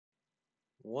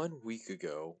1 week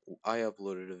ago, I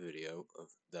uploaded a video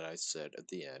that I said at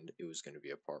the end it was going to be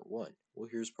a part 1. Well,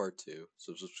 here's part 2,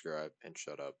 so subscribe and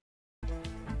shut up.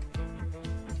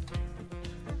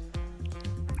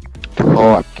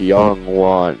 Talk, young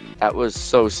one. That was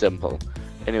so simple.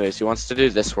 Anyways, he wants to do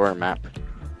this for a map.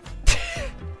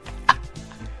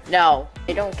 No,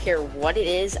 I don't care what it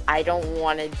is. I don't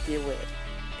want to do it.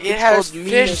 It has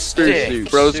fish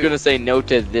sticks. Bro's gonna say no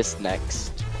to this next.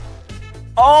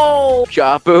 Oh!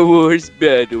 Chopper Wars,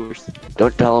 Bad Wars.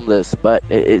 Don't tell him this, but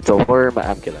it's a horror map.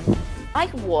 I'm kidding. I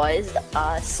was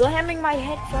slamming my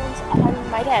headphones on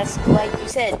my desk, like you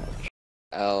said.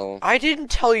 Oh. I didn't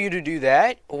tell you to do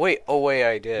that. Wait, oh wait,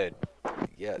 I did.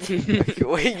 Yes.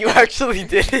 Wait, you actually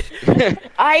did it?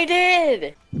 I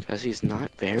did! Because he's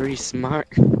not very smart.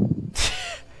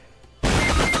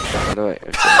 How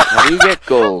do you get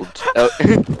gold? Oh.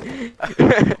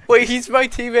 Wait, he's my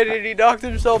teammate and he knocked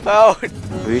himself out.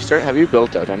 Have you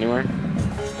built out anywhere?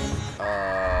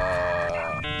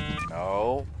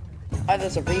 No. Oh,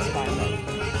 there's a respawn button.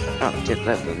 Oh, get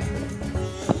that then.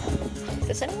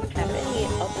 Does anyone have any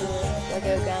other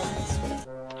Lego guns?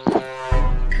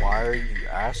 Why are you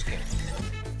asking?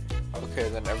 Okay,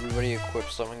 then everybody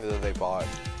equips something that they bought.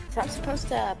 So I'm supposed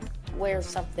to wear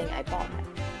something I bought.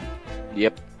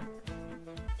 Yep.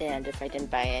 And if I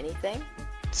didn't buy anything?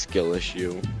 Skill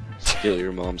issue. Steal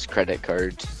your mom's credit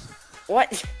card.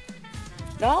 What?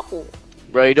 No.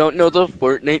 Bro, you don't know the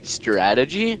Fortnite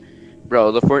strategy?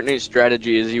 Bro, the Fortnite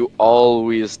strategy is you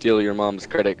always steal your mom's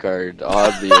credit card,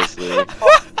 obviously.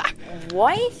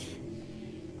 What?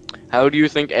 How do you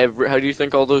think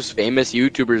all those famous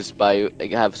YouTubers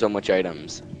have so much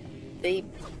items? They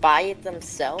buy it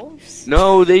themselves?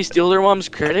 No, they steal their mom's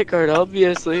credit card,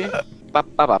 obviously. Okay,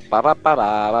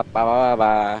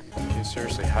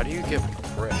 seriously, how do you get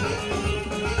brick? I'm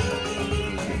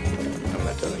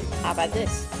not telling you. How about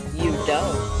this? You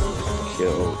don't.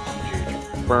 Kill.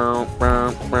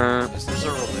 Is this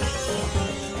a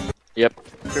religion? Yep.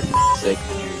 For sake.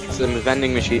 It's a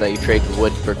vending machine that you trade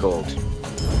wood for gold.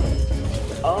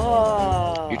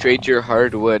 Oh. You trade your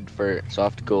hardwood for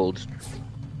soft gold.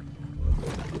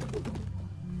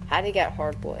 How do you get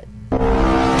hardwood?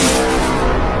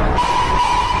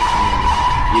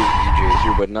 Is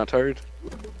your wood not hard?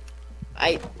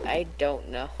 I don't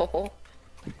know.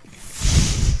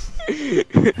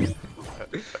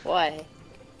 Why?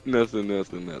 Nothing.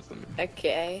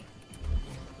 Okay.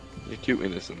 You're too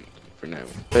innocent for now.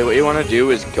 But what you want to do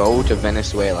is go to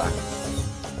Venezuela.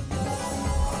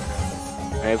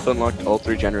 I have unlocked all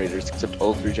 3 generators, except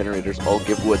all 3 generators all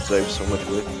give wood, so I have so much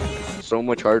wood. So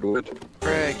much hardwood.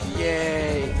 Brick,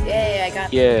 yay! Yay, I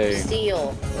got Yay.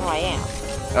 steel. Oh, I am.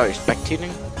 Oh, you're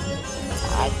spectating?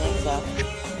 I think so.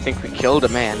 I think we killed a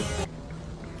man.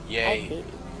 I Yay. hate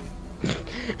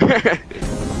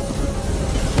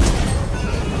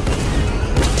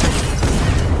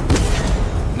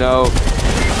No.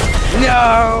 No!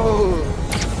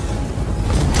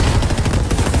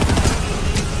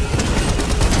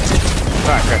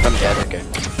 Oh crap, I'm dead, okay.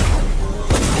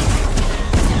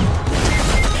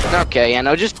 Okay, yeah,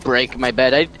 no, just break my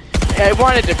bed. I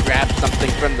wanted to grab something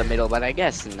from the middle, but I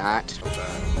guess not.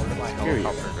 Where did my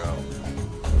helicopter go?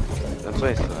 That's what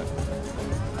I thought.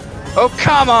 Oh,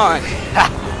 come on!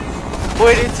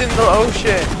 Wait, it's in the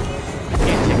ocean!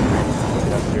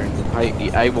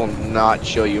 I will not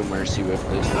show you mercy with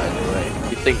this, by the way.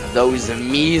 You think those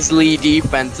measly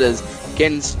defenses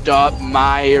can stop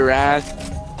my wrath?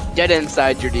 Get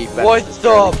inside your defense. What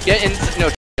the? Get in. No,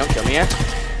 don't kill me yet.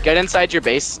 Get inside your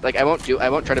base. Like I won't try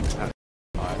to.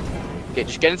 Okay,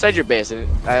 just get inside your base, and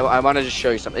I want to just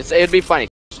show you something. It'd be funny.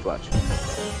 Just watch.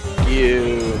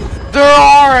 You. There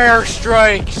are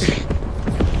airstrikes.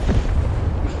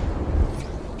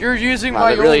 You're using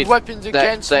my old weapons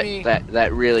against me.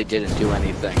 That really didn't do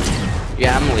anything.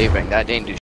 Yeah, I'm leaving. That didn't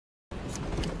do.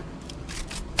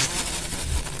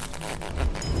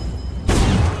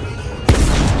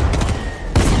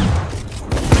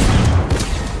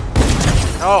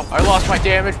 Oh, I lost my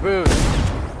damage boost.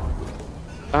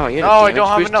 Oh, yeah. No, I don't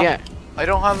have enough. Yeah. I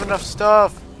don't have enough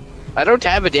stuff. I don't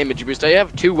have a damage boost. I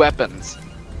have 2 weapons.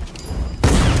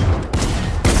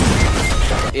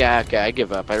 Yeah, okay. I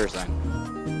give up. I resign.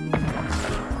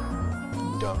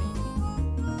 Dummy.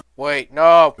 Wait,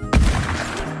 no.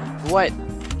 What?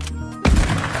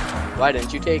 Why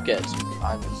didn't you take it?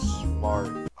 I'm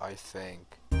smart, I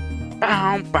think.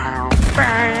 Bow, bow,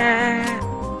 bow.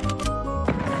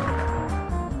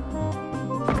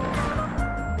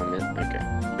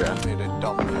 I made a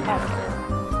dump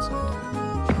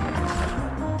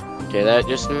Okay, that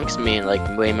just makes me like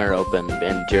way more open,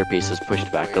 and tier piece is pushed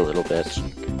back a little bit.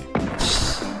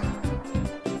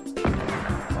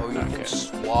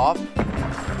 flop?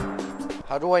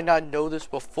 How do I not know this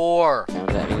before? Now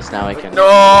that means now I can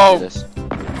No! do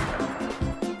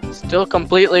this. Still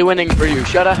completely winning for you.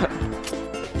 Shut up.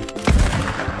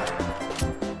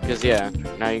 Because yeah,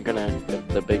 now you're gonna get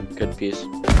the big good piece.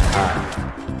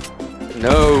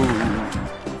 No.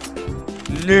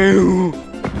 No.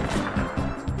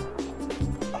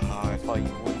 I thought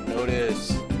you wouldn't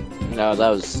notice. No, that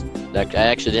was. I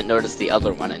actually didn't notice the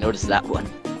other one. I noticed that one.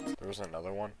 There was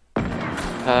another one.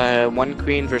 One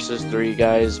queen versus 3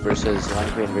 guys versus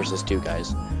 1 queen versus 2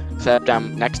 guys. Except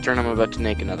next turn I'm about to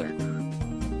make another.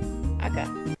 Okay.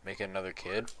 Make another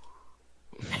kid.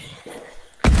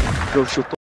 Go shoot.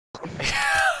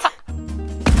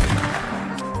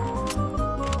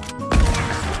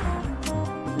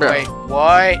 Wait,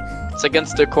 what? It's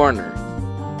against the corner.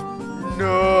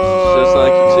 No. So it's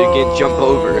like so you can't jump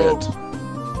over it.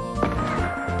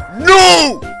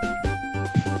 No.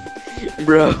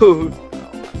 Bro.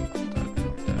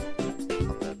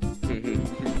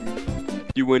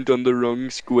 You went on the wrong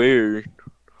square.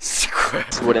 Square.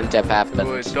 This wouldn't have happened.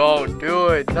 Do it, don't do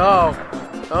it. No.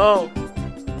 No.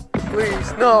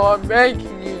 Please, no, I'm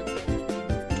begging you.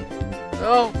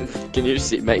 No. Can you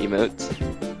see my emotes?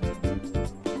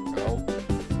 No.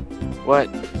 What?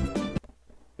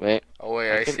 Wait. Oh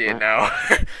wait, I can- see it now.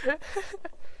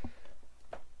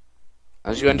 I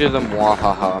was going to do the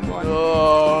mwahaha one.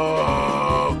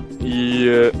 No.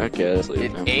 Yeah. Okay, let's leave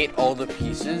It now. ate all the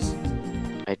pieces.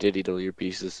 I did eat all your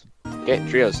pieces. Okay,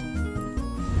 trios.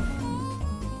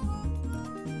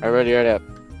 Already right up.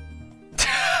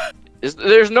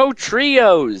 There's no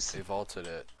trios! They vaulted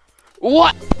it.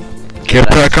 What? Get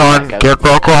back on, get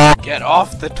back on. Get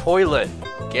off the toilet.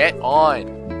 Get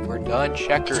on. We're done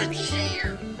checkers.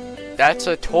 That's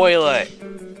a toilet.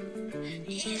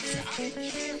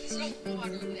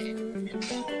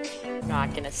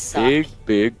 Not gonna suck.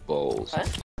 Big balls.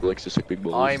 What? Who likes to suck big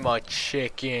balls? I'm a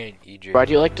chicken. EJ. Why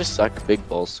do you like to suck big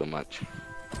balls so much?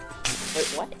 Wait,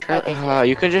 what? Okay.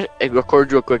 You can just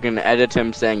record real quick and edit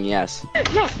him saying yes. Yes,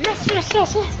 yes, yes,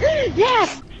 yes, yes,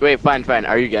 yes! Wait, fine.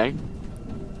 Are you gay?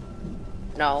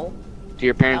 No. Do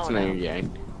your parents Hell know no. you're gay?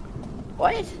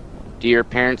 What? Do your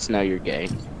parents know you're gay?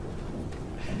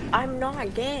 I'm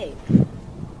not gay.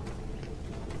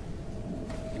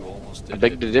 You almost I did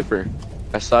beg it. to differ.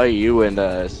 I saw you and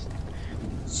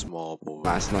Small boy.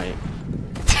 last night.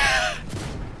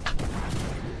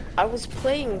 I was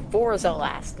playing Forza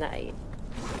last night.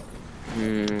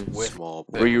 Small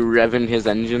boy. Were you revving his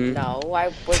engine? No, I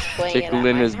was playing it at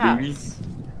Tickling my his house. booty?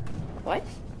 What?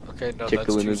 Okay, no,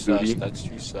 Tickling that's his too booty. sus. That's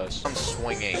too sus. I'm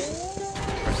swinging.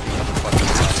 Where's the other fucking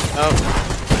one? Oh,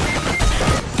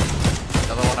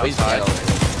 Another one he's outside.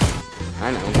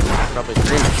 I know. Probably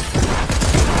 3 minutes.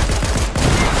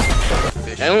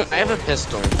 I have a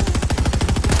pistol.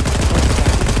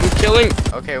 I'm killing.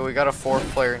 Okay, we got a 4th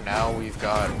player now. We've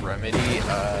got Remedy.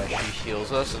 She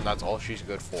heals us, and that's all she's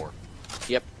good for.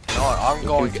 Yep. You know what? I'm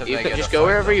going to You Mega can just to go fight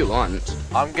wherever them. you want.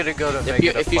 I'm gonna go to If Mega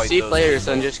you to see those players,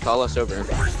 people. then just call us over.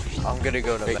 I'm gonna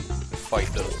go to Mega to fight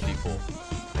those people.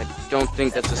 I don't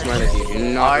think that's a smart idea. Do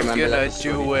not I'm remember gonna that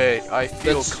do it. I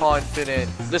feel That's- confident.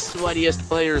 The sweatiest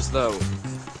players, though.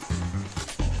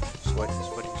 Sweaty.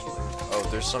 Oh,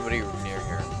 there's somebody near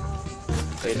here.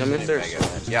 Wait, tell me if they're Mega.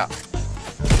 sweat. Yeah.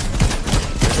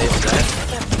 Are they sweat?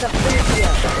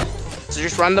 So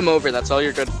just run them over. That's all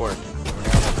you're good for.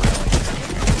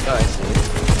 Oh, I see.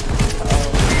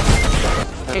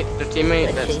 Hey, the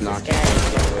teammate that's Jesus, not. guys.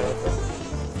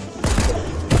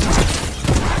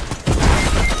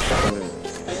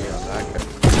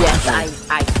 Yes,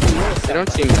 I feel They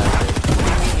don't seem that What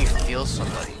do you mean you feel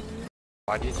somebody?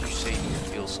 Why did you say you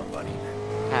feel somebody?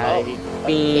 good. I feel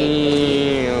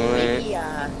it. Maybe,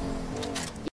 Alex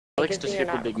to because you're skip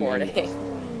a not big recording. man.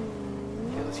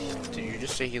 Did you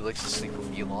just say he likes to sleep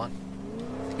with Elon?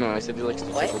 No, I said he likes to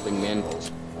What? tickle big man balls.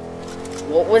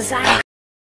 What was that?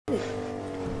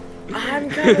 I'm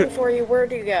coming for you.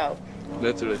 Where'd you go?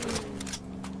 That's what I said.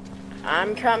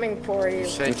 I'm coming for you. You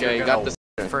said Okay, you're you gonna got this.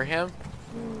 wait for him?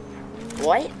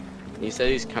 What? He said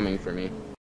he's coming for me.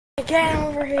 Get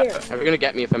over here. How are you gonna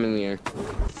get me if I'm in the air?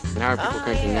 And how are people Oh,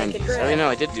 cranking yeah, I could 90s? drive. Oh, no,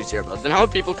 I did do zero builds. Then how are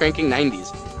people cranking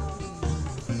 90s?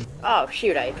 Oh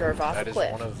shoot! I drove off That a is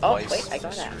cliff. one of Oh life's wait, I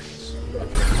got out. mysteries.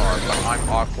 Car, but I'm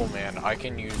Aquaman. I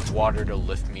can use water to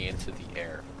lift me into the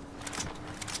air.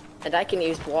 And I can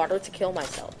use water to kill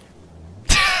myself.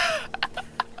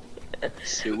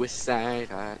 Suicide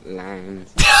hotlines.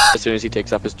 As soon as he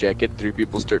takes off his jacket, 3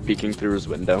 people start peeking through his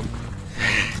window.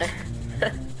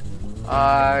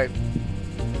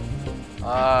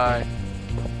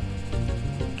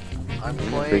 I'm gonna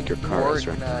playing break your car,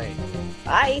 Ezra. Fortnite.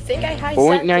 I think I high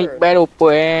Fortnite centered. Battle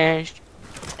Pass.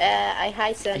 I high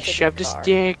I centered shoved the a car.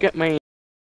 stick up my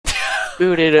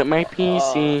booted up my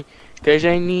PC. Cause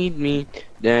I need me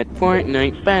that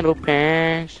Fortnite Battle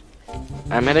Pass.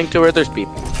 I'm heading to where there's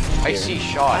people. I Here. see I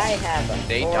shots. have a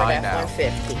They Ford die now.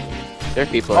 F-150. There are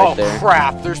people Oh right there.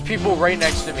 crap! There's people right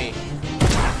next to me.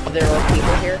 There are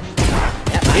people here.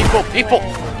 Yep, People.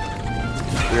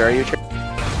 Where are you?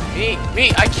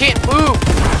 Me! I can't move!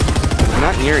 I'm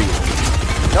not near you.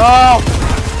 No!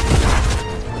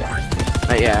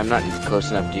 Yeah, I'm not close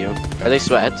enough to you. Are they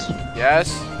sweats?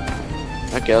 Yes?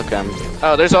 Okay, I'll come.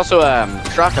 Oh, there's also a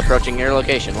truck approaching your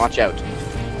location. Watch out.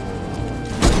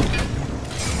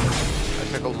 I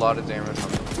took a lot of damage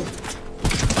from them.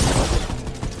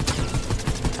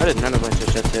 How did none of my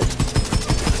shots hit?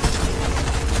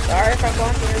 Sorry if I'm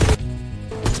blocking your...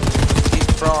 Keep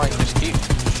throwing, just keep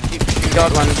shooting.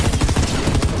 Got one.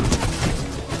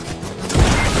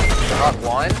 Got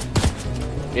one?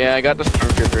 Yeah, I got the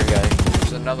stormtrooper guy.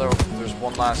 There's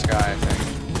one last guy, I think.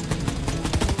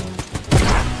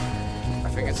 I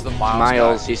think it's the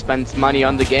Miles, guy. he spends money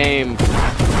on the game. Did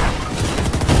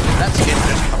that skin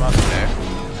just come out today?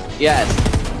 Yes,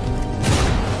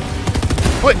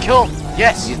 Quick, kill him!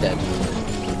 Yes! he's dead.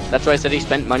 That's why I said he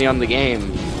spent money on the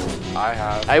game. I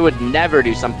have. I would never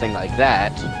do something like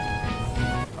that.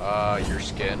 Your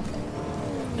skin.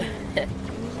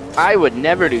 I would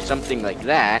never do something like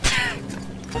that.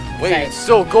 Wait, Okay. it's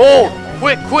still gold!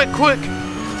 Quick!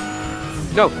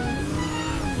 No.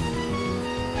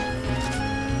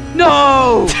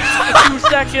 No! 2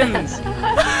 seconds!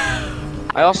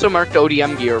 I also marked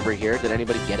ODM gear over here. Did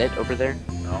anybody get it over there?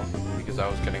 No, because I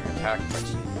was getting attacked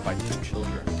by 2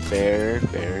 children. Fair.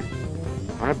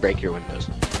 I wanna break your windows.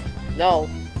 No.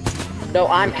 No,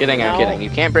 I'm I'm no. kidding. You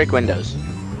can't break windows.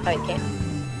 I can't.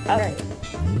 Alright.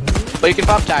 But you can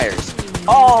pop tires.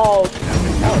 Oh!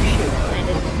 Oh shoot,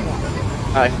 landed.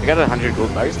 I got 100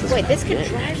 gold bars. Wait, this can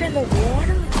drive in the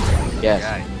water? Yes.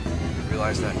 Yeah, you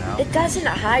realize that now? It doesn't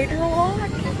hydrolock?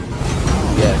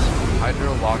 Yes.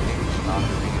 Hydro locking is not a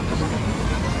thing in this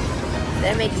game.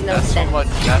 That makes no That's sense.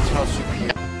 that's how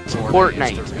superior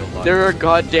Fortnite. is to real life. There are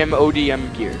goddamn ODM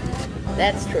gear.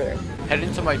 That's true. Head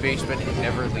into my basement and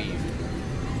never leave.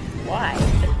 Why?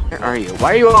 Where are you?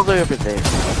 Why are you all the way over there?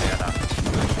 Savannah.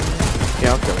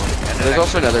 Yeah, I'll kill him. And There's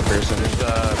also another person. There's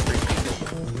 3 people.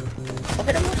 I'll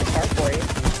hit him with the car for you.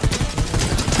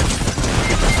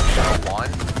 Got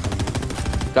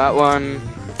 1. Got one.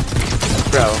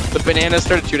 Bro, the banana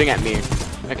started shooting at me.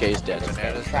 Okay, he's dead.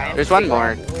 Bananas Try down. and There's one figure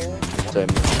more. out where- So,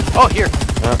 Oh, here!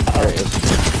 there it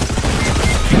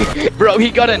is. Bro, he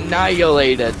got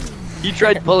annihilated. He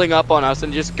tried pulling up on us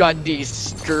and just got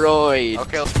destroyed.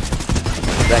 Okay,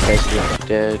 That guy's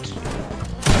dead.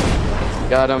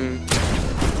 Got him.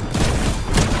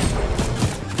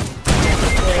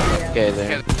 Okay,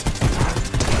 there.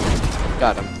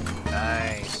 Got him.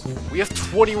 nice. We have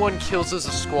 21 kills as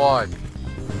a squad.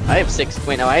 I have 6.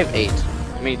 Wait, no, I have 8.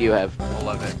 How many do you have?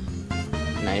 11.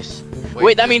 Nice.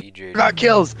 Wait, that means EJ. got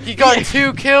kills. He got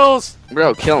 2 kills!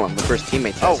 Bro, kill him. The first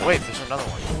teammate. Oh, wait, there's another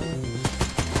one.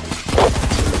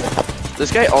 This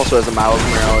guy also has a Miles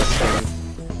Morales skin.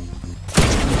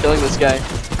 Killing this guy.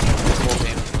 This whole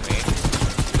team for me.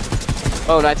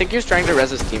 Oh, no, I think he was trying to res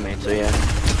his teammate, so yeah.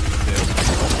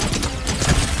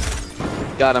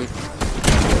 Got him.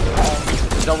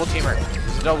 There's a double teamer.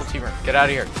 Get out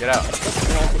of here. Get out.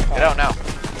 Get out now.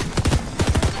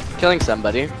 Killing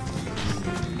somebody.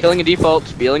 Killing a default.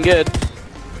 Feeling good.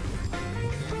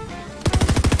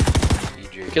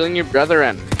 EJ. Killing your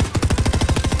brethren.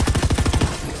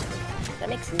 That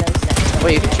makes no sense.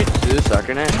 Wait, you can shoot through the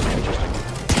soccer net? Interesting.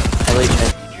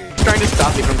 He's trying to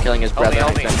stop me from killing his brother.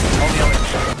 Help me.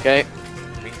 Okay.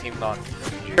 Being teamed on.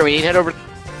 Here, we need to head over.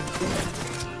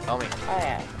 Help me. Oh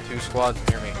yeah. 2 squads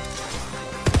near me.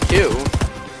 2.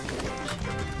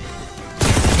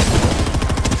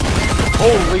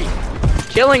 Holy!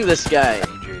 Killing this guy.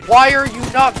 EJ. Why are you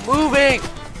not moving?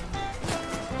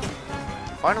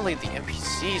 Finally, the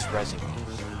NPC's rezzing me.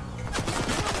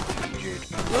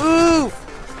 EJ. Move!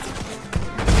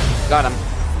 Got him.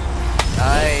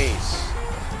 Nice.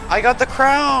 I got the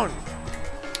crown.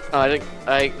 Oh, I got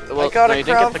I got no, a you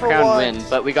didn't crown get the for crown once. win,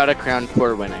 but we got a crown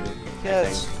for winning.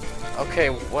 Yes. Okay,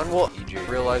 when will EJ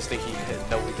realize that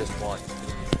we just won?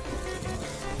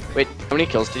 Wait, how many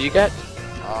kills did you get?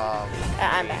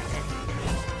 I'm back.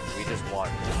 We just won.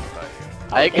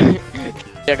 I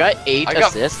got 8 I got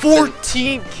assists.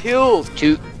 14 kills. And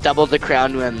 2 double the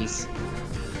crown wins.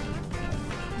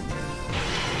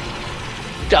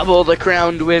 Double the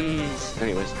crown wins.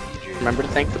 Anyways, remember to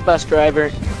thank the bus driver.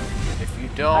 If you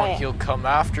don't, he'll come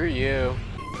after you.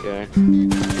 Okay. You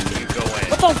go in.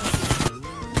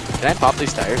 Can I pop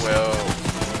these tires? Whoa.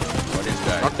 What is I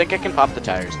that? don't think I can pop the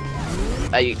tires.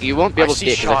 You won't be able to see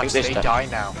it because I think they stuck. die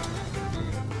now.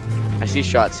 I see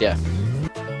shots, yeah.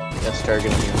 That's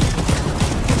targeting you.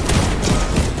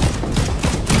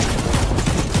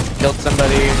 Killed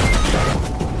somebody.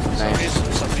 Nice.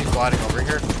 Somebody's gliding over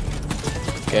here.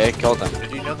 Okay, killed them.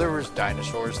 Did you know there was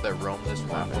dinosaurs that roamed this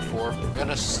map before? I'm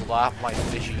gonna slap my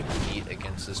fishy feet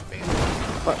against this van.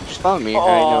 What? Just follow me.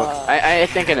 I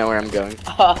think I know where I'm going.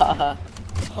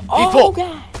 Oh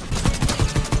god.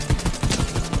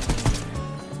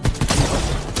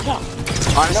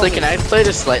 Honestly, can I play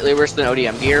this slightly worse than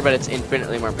ODM gear, but it's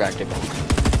infinitely more practical.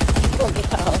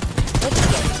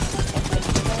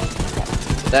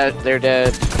 That they're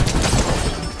dead.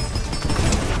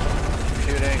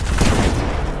 Shooting.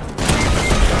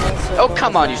 Oh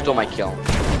come on, you stole my kill.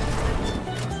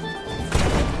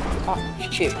 Oh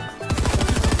shoot. I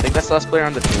think that's the last player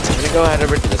on the team. I'm gonna go head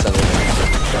over to this other one.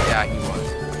 Yeah, he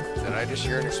was. Did I just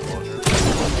hear an explosion?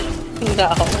 No.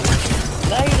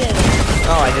 No, you didn't.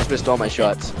 Oh, I just missed all my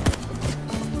shots.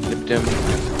 Flipped him. This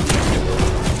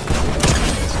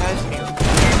guy's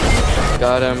here.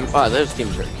 Got him. Oh, those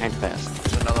teams are kind of fast.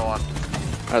 There's another one.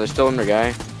 Oh, there's still another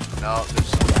guy. No, there's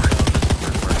someone.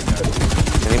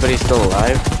 Anybody still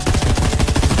alive?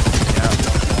 Yeah,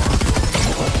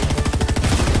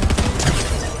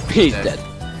 He's Dead. dead.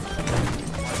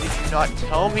 why did you not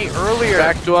tell me earlier?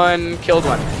 Cracked one, killed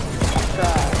one.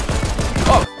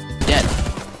 Oh, dead.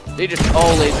 They just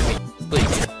all lasered me.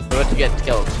 Please, I'm about to get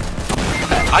killed.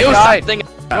 I Do died. something.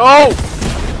 No!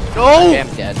 No! Okay, I'm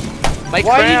dead. My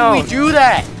Why crown. did we do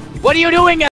that? What are you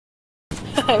doing?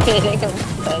 I'm hitting him.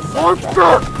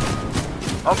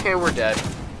 Okay, we're dead.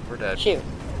 We're dead. Shoot.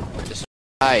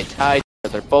 Tied.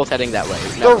 They're both heading that way.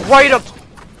 They're right up.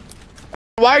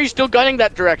 Why are you still gunning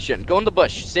that direction? Go in the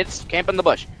bush. Sit, camp in the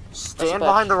bush. Stand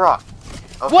behind the rock.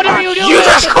 Okay. What are you doing? You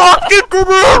just cocked it,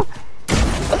 bro!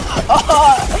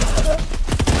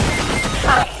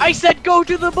 I said go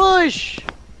to the bush.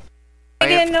 I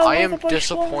didn't know I where am the bush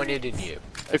disappointed in you.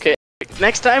 Okay,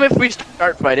 next time if we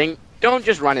start fighting, don't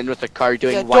just run in with a car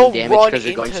doing Yeah, one don't damage run because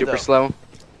you're going into super them. slow.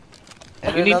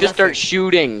 And You need to another start thing.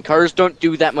 shooting. Cars don't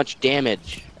do that much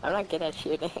damage. I'm not good at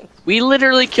shooting. We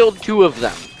literally killed 2 of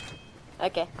them.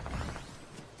 Okay.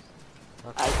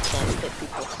 I can't hit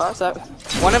people. Cars up.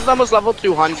 One of them was level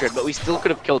 200, but we still could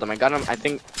have killed him. I got him, I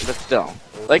think, but still.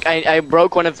 Like, I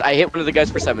broke one of, I hit one of the guys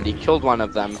for 70, killed one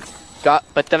of them,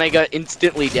 but then I got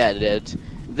instantly deaded.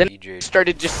 Then I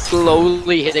started just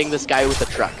slowly hitting this guy with a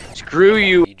truck. Screw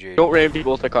you, don't ram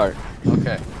people with a car.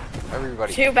 Okay,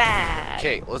 everybody. Too bad.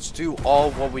 Okay, let's do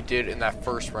all what we did in that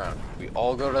first round. We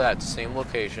all go to that same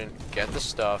location, get the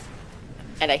stuff,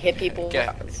 And I hit people with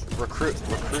get cars. recruit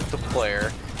the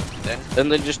player, then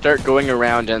And then just start going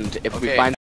around, and if we Okay.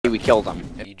 find we kill them.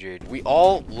 we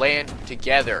all land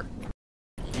together.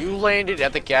 You landed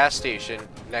at the gas station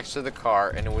next to the car,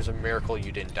 and it was a miracle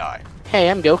you didn't die. Hey,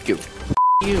 I'm Goku.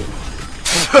 You.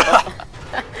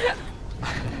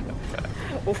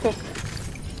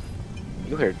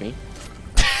 You heard me.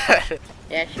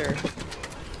 Yeah, sure.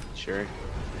 Sure.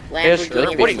 Lamborghini. sure.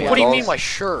 with What do you Balls. mean by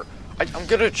sure? I'm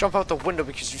gonna jump out the window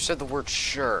because you said the word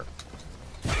sure.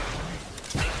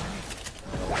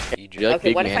 You like Okay,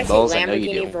 big what if I man say balls? I know you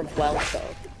Lamborghini do. Revuelto?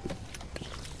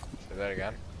 Say that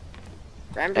again.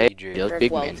 Hey, Lamborghini you like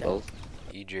big man Revuelto. balls?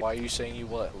 EJ. Why are you saying you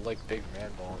like big man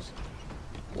balls?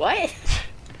 What?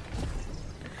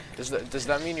 Does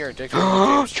that mean you're addicted to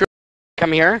James? True.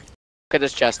 Come here. Look at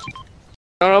this chest.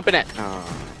 Don't open it.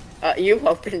 Oh. You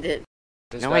opened it.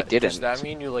 Does No, that, I didn't. Does that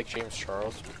mean you like James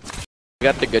Charles? We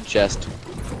got the good chest.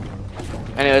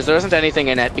 Anyways, there wasn't anything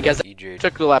in it because I EJ.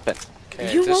 took the weapon.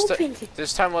 Okay, You this, opened it.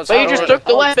 this time let's. But you just took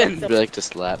the Oh, weapon. it's like We like to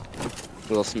slap.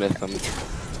 Will Smith them.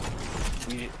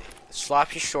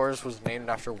 Sloppy Shores was named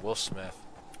after Will Smith.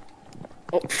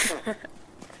 Oh.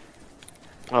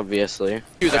 Obviously.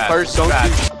 Dude, the Bad, cars don't. bad.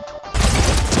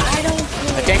 I don't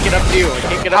I care. can't get up to you. I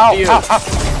can't get up to you. Ow, ow.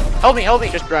 Help me, help me.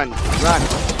 Just run. Run.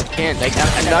 Can't.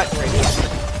 I'm not.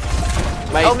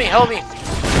 My, Help me, help me.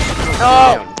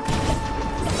 Down.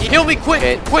 You heal me quick,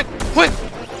 Okay. quick, quick.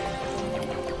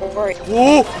 Worry.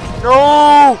 Whoa,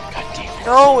 no. God damn it.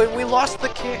 No, and we lost the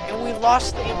kid, and we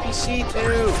lost the NPC too.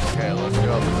 Okay, let's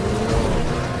go.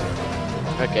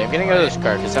 Okay, I'm getting out of this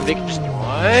car because somebody can just shoot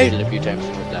What? it a few times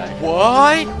and we'll die.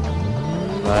 What?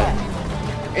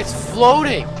 But, It's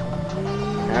floating.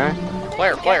 huh?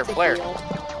 Player. Player.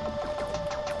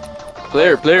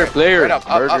 Right up,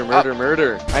 up,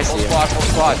 Murder. I Full see him. squad, full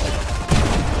squad.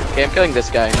 Okay, I'm killing this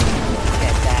guy. Get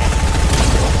that.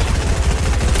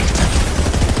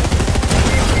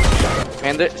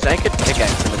 And so I could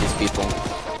pickaxe some of these people.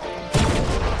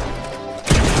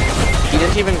 He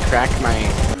didn't even crack my.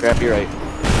 Crap, you're right.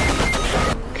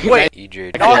 Wait,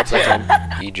 EJ. not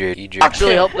EJ.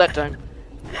 Actually helped that time.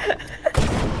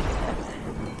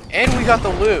 And we got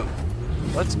the loot.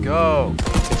 Let's go.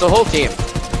 It's a whole team.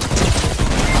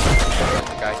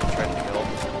 Guy can try to kill.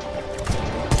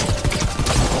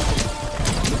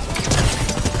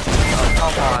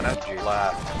 Oh, come on, FG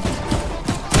left.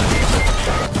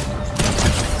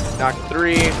 Knock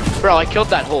 3. Bro, I killed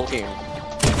that whole team.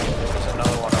 There's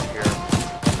another one up here.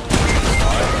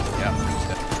 Yeah, he's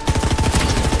dead.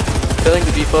 Killing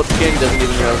the default skin doesn't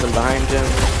even realize I'm behind him.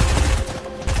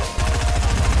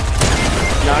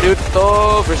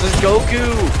 Naruto versus Goku!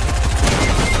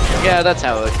 Yeah, that's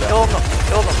how it goes. Kill them.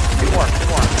 Kill them. 2 more. 2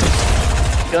 more.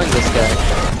 Killing this guy.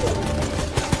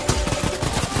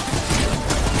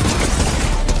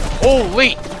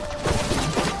 Holy!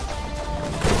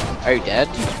 Are you dead?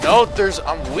 No,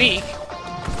 I'm weak.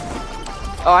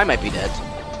 Oh, I might be dead.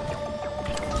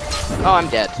 Oh, I'm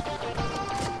dead.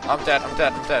 I'm dead. I'm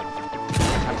dead. I'm dead.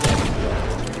 I'm dead.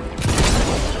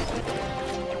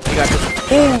 You got this.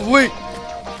 Holy!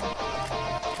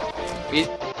 He's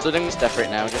doing stuff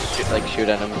right now. Just shoot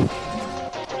at him.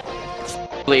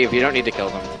 Leave. You don't need to kill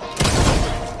them.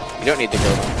 You don't need to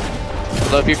kill them.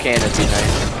 Although if you can, it'd be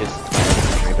nice.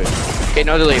 Okay,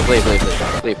 no, leave.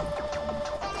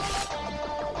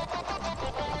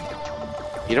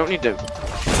 You don't need to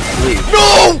leave.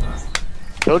 No!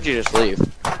 Told you just leave.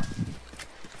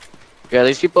 Yeah,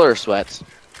 these people are sweats.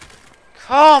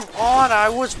 Come on, I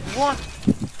was one.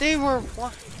 They were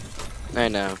one. I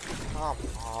know. Come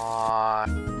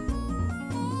on.